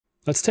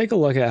Let's take a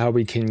look at how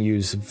we can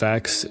use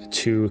VEX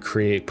to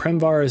create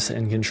Primvars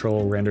and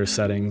control render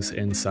settings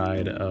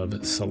inside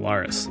of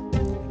Solaris.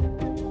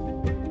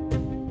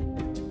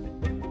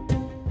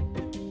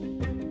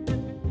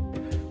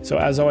 So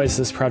as always,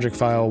 this project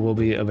file will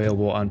be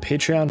available on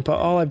Patreon, but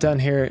all I've done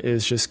here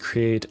is just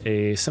create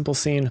a simple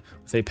scene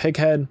with a pig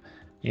head,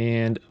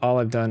 and all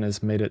I've done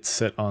is made it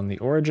sit on the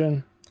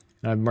origin,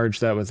 and I've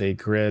merged that with a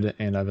grid,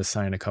 and I've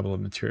assigned a couple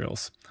of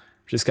materials.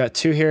 Just got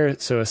two here,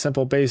 so a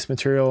simple base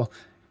material.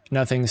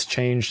 Nothing's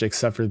changed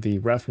except for the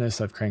roughness.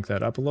 I've cranked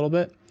that up a little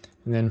bit.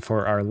 And then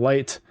for our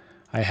light,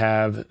 I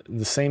have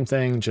the same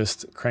thing,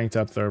 just cranked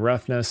up the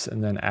roughness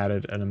and then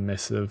added an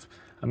emissive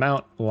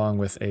amount along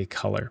with a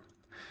color.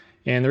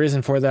 And the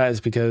reason for that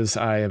is because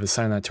I have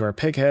assigned that to our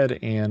pig head,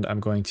 and I'm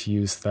going to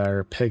use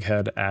their pig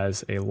head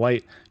as a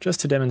light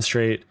just to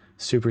demonstrate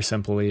super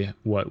simply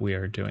what we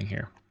are doing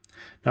here.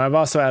 Now I've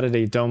also added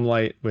a dome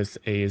light with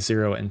a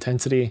 0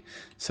 intensity,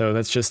 so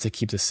that's just to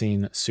keep the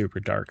scene super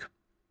dark.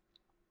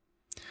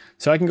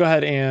 So I can go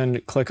ahead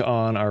and click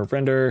on our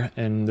render,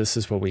 and this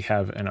is what we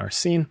have in our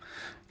scene.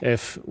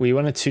 If we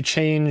wanted to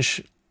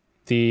change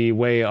the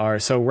way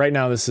so right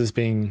now this is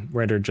being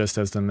rendered just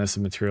as the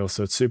emissive material,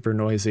 so it's super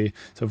noisy.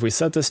 So if we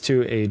set this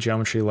to a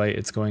geometry light,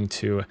 it's going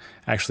to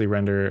actually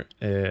render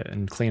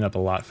and clean up a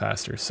lot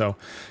faster. So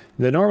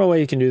the normal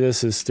way you can do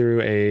this is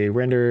through a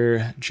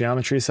render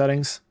geometry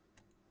settings.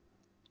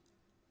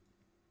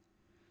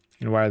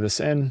 You can wire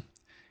this in.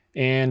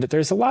 And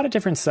there's a lot of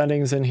different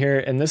settings in here,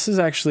 and this is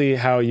actually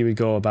how you would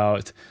go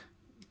about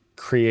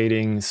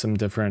creating some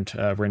different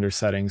render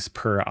settings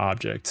per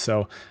object.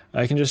 So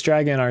I can just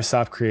drag in our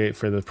soft create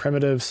for the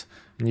primitives,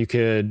 and you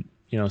could,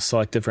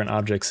 select different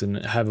objects and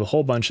have a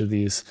whole bunch of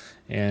these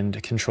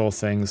and control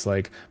things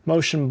like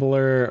motion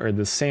blur or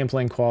the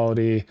sampling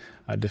quality,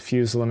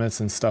 diffuse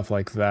limits and stuff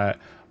like that,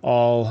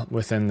 all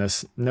within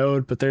this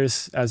node. But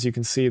as you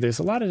can see, there's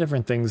a lot of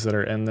different things that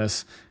are in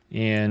this,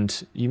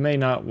 and you may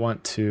not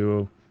want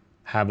to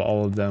have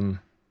all of them,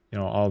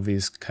 all of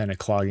these kind of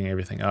clogging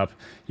everything up.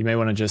 You may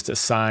want to just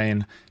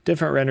assign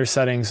different render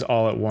settings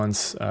all at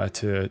once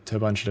to a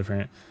bunch of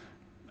different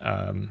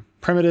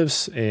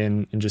primitives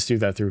and just do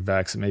that through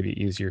VEX. It may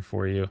be easier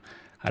for you.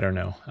 I don't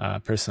know.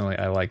 Personally,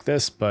 I like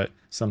this, but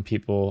some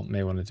people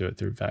may want to do it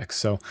through VEX.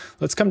 So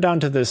let's come down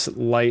to this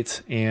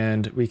light,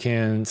 and we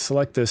can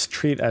select this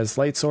treat as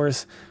light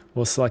source.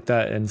 We'll select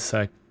that and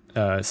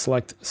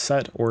select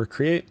set or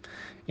create.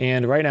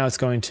 And right now it's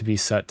going to be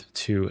set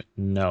to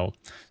no.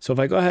 So if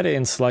I go ahead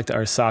and select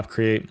our SOP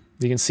create,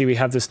 you can see we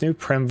have this new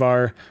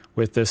Primvar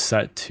with this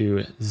set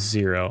to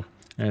 0.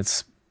 And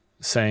it's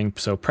saying,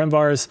 so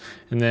Primvars,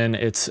 and then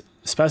it's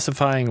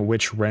specifying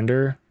which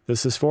render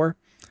this is for,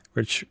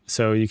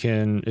 so you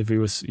can, if we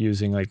was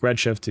using like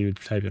Redshift, you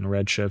type in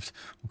Redshift,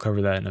 we'll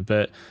cover that in a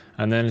bit.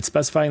 And then it's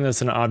specifying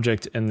this in an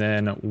object and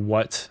then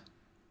what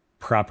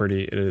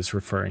property it is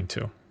referring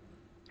to.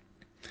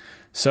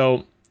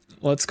 So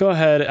let's go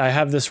ahead. I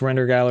have this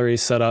render gallery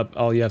set up.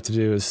 All you have to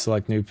do is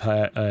select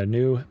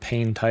new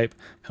pane type,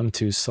 come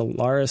to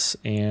Solaris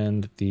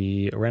and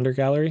the render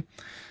gallery.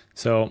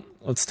 So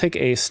let's take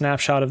a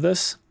snapshot of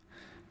this,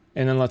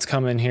 and then let's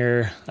come in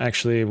here.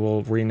 Actually,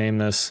 we'll rename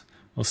this.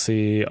 We'll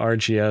see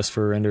RGS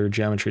for render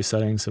geometry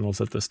settings, and we'll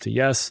set this to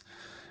yes.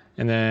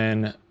 And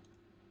then,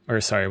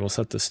 we'll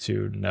set this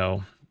to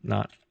no,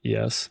 not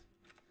yes.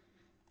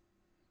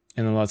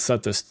 And then let's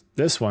set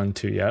this one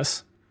to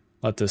yes.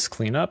 Let this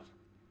clean up.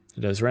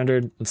 It is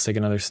rendered. Let's take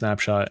another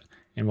snapshot,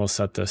 and we'll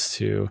set this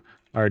to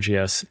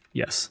RGS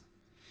yes.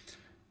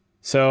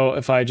 So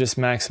if I just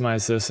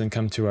maximize this and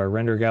come to our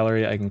render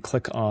gallery, I can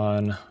click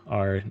on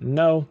our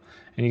no,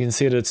 and you can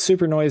see that it's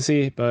super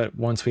noisy, but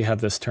once we have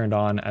this turned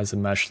on as a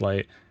mesh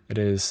light, it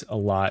is a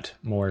lot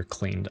more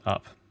cleaned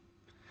up.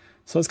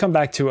 So let's come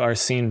back to our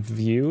scene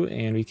view,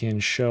 and we can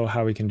show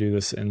how we can do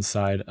this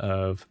inside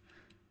of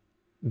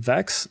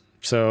VEX.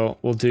 So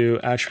we'll do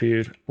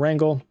attribute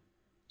wrangle.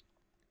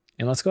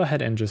 And let's go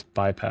ahead and just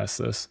bypass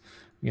this.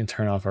 We can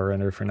turn off our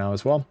render for now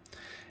as well.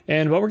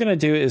 And what we're going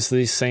to do is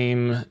the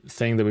same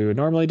thing that we would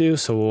normally do.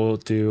 So we'll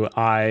do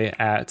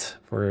at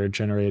for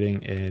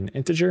generating an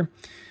integer,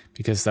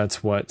 because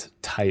that's what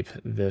type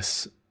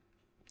this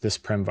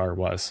Primvar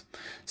was.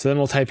 So then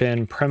we'll type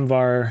in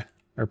Primvar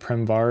or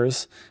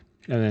Primvars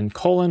and then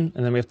colon,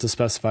 and then we have to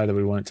specify that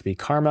we want it to be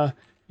karma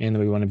and that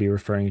we want to be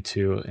referring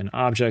to an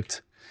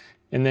object.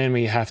 And then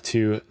we have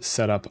to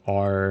set up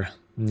our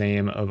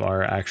name of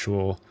our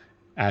actual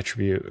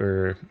attribute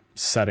or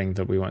setting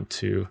that we want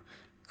to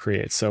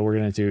create. So we're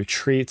going to do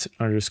treat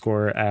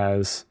underscore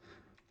as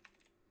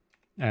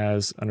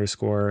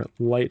underscore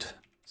light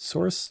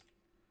source,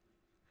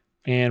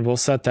 and we'll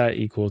set that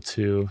equal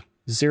to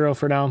 0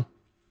 for now.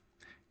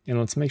 And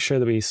let's make sure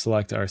that we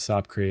select our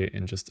SOP create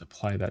and just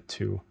apply that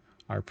to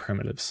our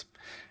primitives.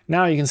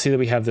 Now you can see that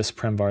we have this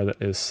Primvar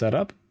that is set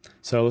up.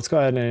 So let's go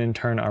ahead and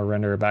turn our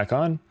render back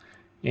on,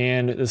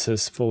 and this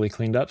is fully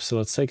cleaned up. So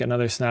let's take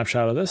another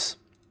snapshot of this.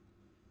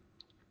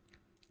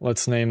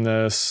 Let's name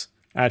this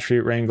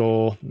attribute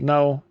wrangle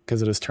no,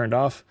 because it is turned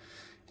off.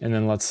 And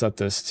then let's set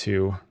this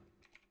to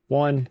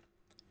 1.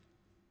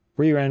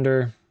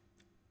 re-render,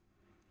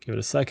 give it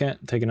a second,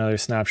 take another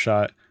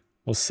snapshot.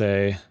 We'll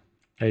say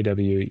AW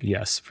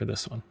yes for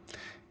this one.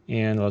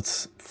 And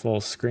let's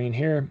full screen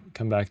here,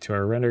 come back to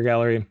our render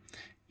gallery.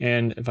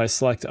 And if I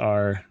select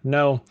our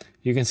no,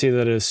 you can see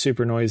that it is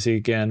super noisy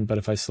again, but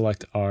if I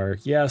select our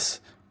yes,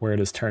 where it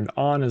is turned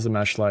on as a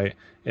mesh light,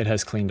 it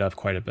has cleaned up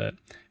quite a bit.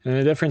 And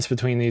the difference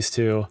between these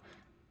two,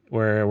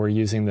 where we're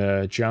using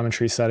the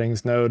geometry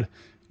settings node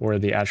or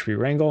the attribute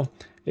wrangle,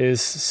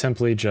 is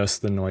simply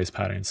just the noise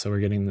pattern. So we're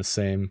getting the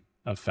same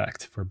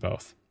effect for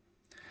both.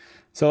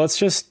 So let's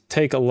just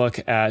take a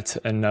look at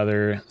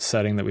another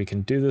setting that we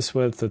can do this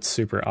with that's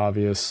super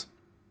obvious.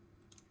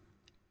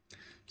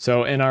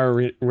 So in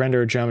our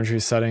render geometry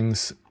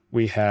settings,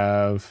 we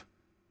have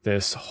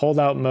this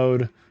holdout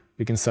mode.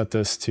 We can set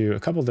this to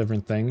a couple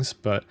different things,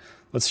 but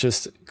let's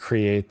just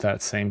create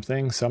that same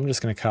thing. So I'm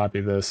just going to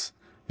copy this.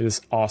 It is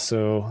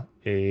also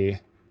a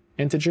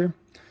integer.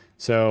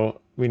 So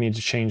we need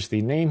to change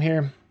the name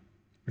here.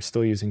 We're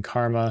still using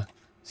karma,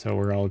 so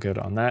we're all good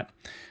on that.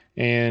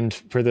 And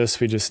for this,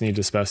 we just need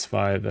to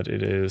specify that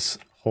it is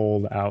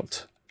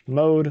holdout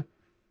mode.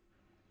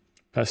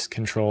 Press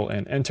Control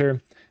and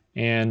Enter.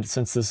 And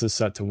since this is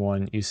set to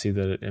 1, you see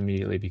that it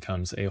immediately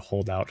becomes a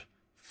holdout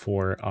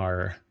for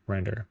our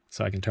render.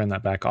 So I can turn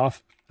that back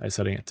off by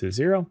setting it to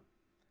 0,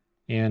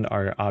 and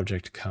our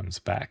object comes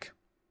back.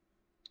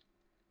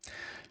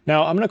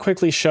 Now I'm going to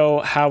quickly show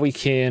how we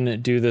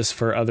can do this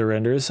for other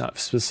renders,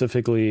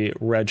 specifically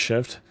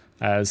Redshift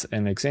as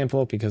an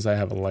example, because I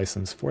have a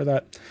license for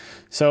that.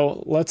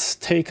 So let's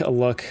take a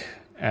look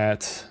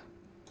at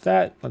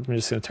that. I'm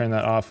just going to turn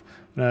that off.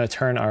 I'm going to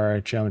turn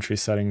our geometry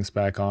settings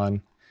back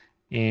on.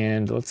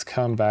 And let's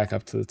come back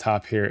up to the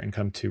top here and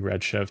come to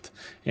Redshift.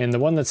 And the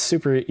one that's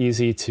super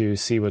easy to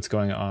see what's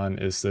going on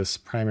is this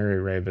primary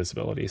ray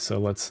visibility. So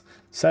let's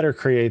set or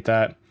create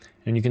that.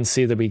 And you can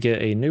see that we get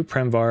a new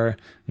Primvar.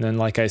 And then,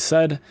 like I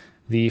said,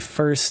 the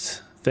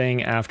first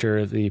thing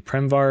after the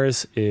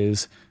Primvars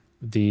is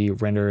the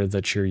render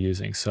that you're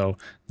using. So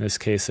in this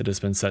case, it has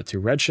been set to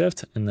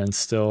Redshift and then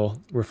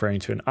still referring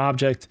to an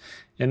object.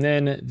 And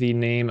then the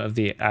name of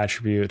the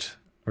attribute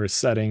or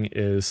setting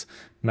is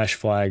mesh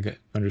flag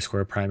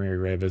underscore primary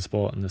ray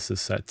visible, and this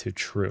is set to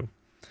true.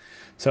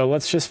 So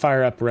let's just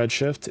fire up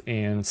Redshift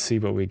and see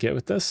what we get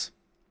with this.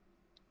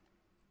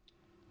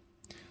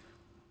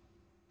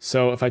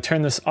 So if I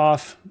turn this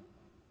off,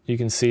 you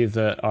can see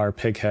that our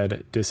pig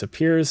head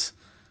disappears.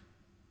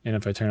 And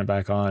if I turn it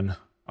back on,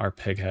 our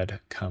pig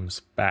head comes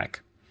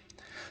back.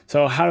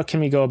 So how can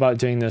we go about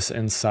doing this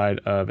inside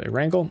of a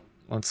wrangle?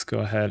 Let's go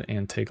ahead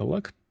and take a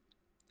look.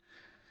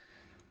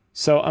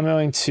 So I'm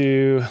going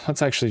to,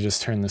 let's actually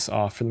just turn this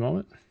off for the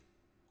moment. I'm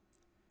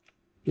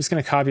just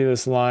going to copy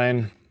this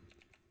line,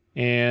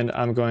 and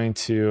I'm going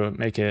to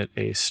make it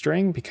a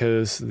string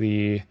because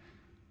the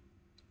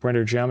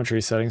render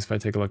geometry settings, if I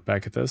take a look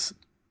back at this,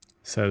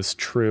 says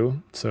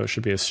true, so it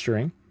should be a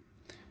string.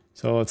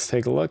 So let's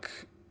take a look.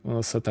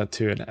 We'll set that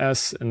to an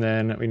S, and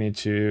then we need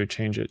to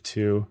change it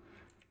to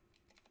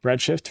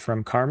Redshift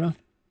from Karma.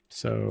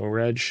 So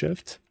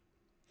Redshift.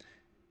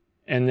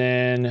 And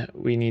then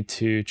we need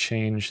to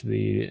change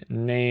the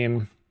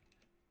name.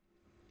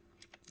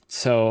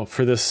 So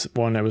for this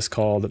one, it was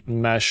called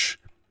mesh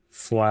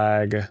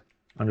flag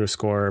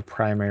underscore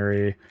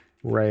primary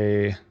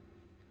ray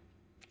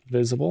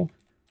visible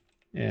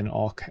in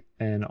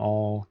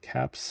all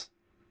caps.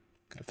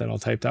 Got that all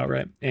typed out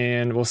right.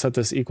 And we'll set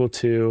this equal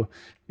to,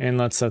 and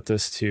let's set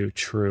this to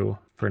true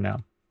for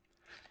now.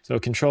 So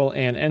Control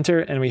and Enter,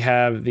 and we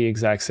have the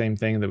exact same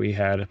thing that we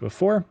had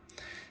before.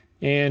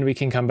 And we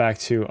can come back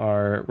to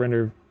our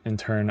render and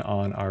turn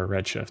on our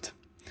Redshift.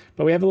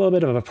 But we have a little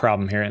bit of a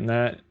problem here, and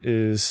that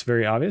is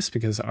very obvious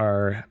because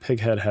our pig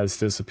head has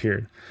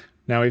disappeared.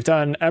 Now we've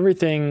done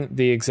everything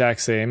the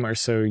exact same, or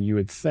so you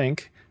would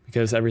think,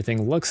 because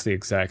everything looks the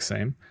exact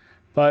same.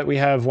 But we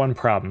have one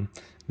problem.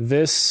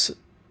 This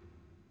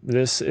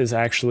is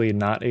actually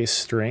not a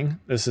string.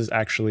 This is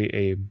actually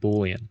a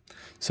Boolean.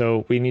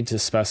 So we need to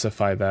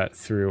specify that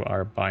through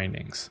our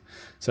bindings.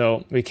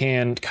 So we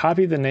can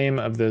copy the name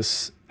of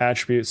this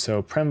attribute,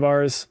 so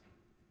Primvars,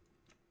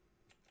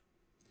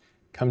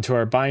 come to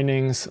our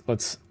bindings,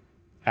 let's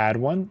add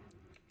one,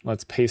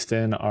 let's paste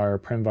in our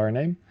Primvar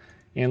name,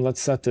 and let's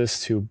set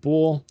this to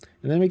bool,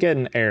 and then we get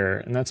an error,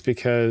 and that's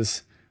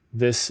because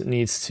this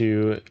needs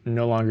to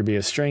no longer be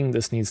a string,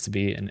 this needs to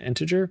be an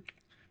integer,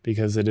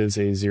 because it is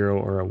a 0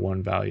 or a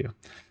 1 value.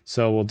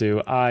 So we'll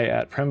do I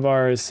at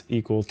Primvars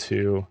equal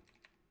to,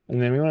 and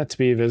then we want it to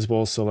be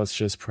visible, so let's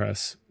just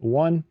press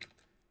 1.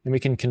 And we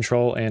can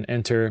Control and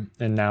Enter,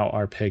 and now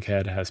our pig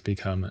head has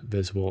become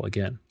visible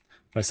again.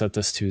 If I set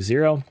this to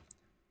 0,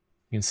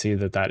 you can see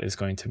that that is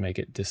going to make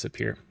it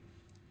disappear.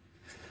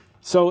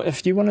 So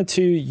if you wanted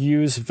to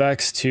use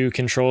VEX to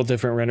control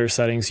different render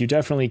settings, you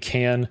definitely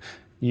can.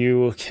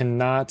 You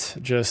cannot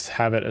just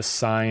have it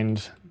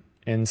assigned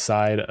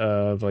inside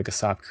of like a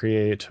SOP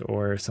create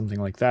or something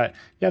like that.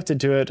 You have to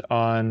do it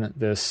on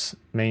this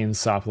main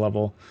SOP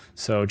level.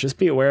 So just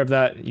be aware of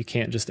that. You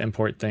can't just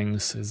import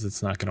things, as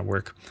it's not going to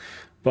work.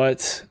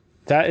 But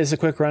that is a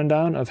quick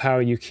rundown of how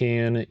you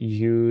can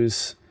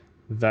use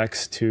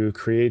VEX to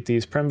create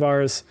these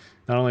Primvars.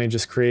 Not only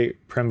just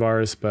create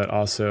Primvars, but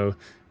also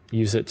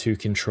use it to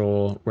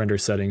control render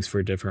settings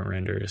for different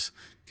renders,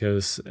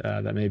 because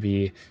that may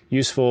be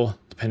useful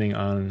depending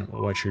on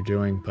what you're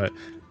doing. But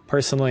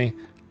personally,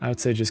 I would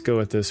say just go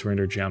with this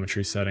render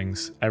geometry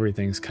settings.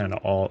 Everything's kind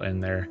of all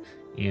in there,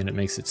 and it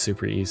makes it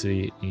super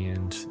easy,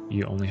 and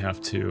you only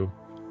have to,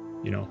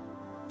 you know,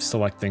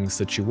 select things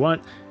that you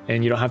want,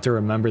 and you don't have to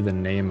remember the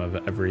name of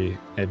every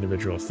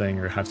individual thing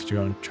or have to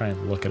go and try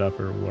and look it up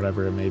or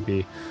whatever it may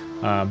be.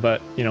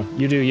 But you know,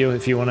 you do you.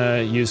 If you want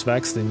to use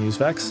VEX, then use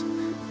VEX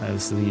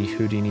as the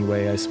Houdini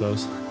way, I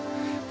suppose.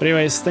 But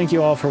anyways, thank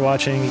you all for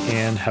watching,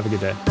 and have a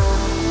good day.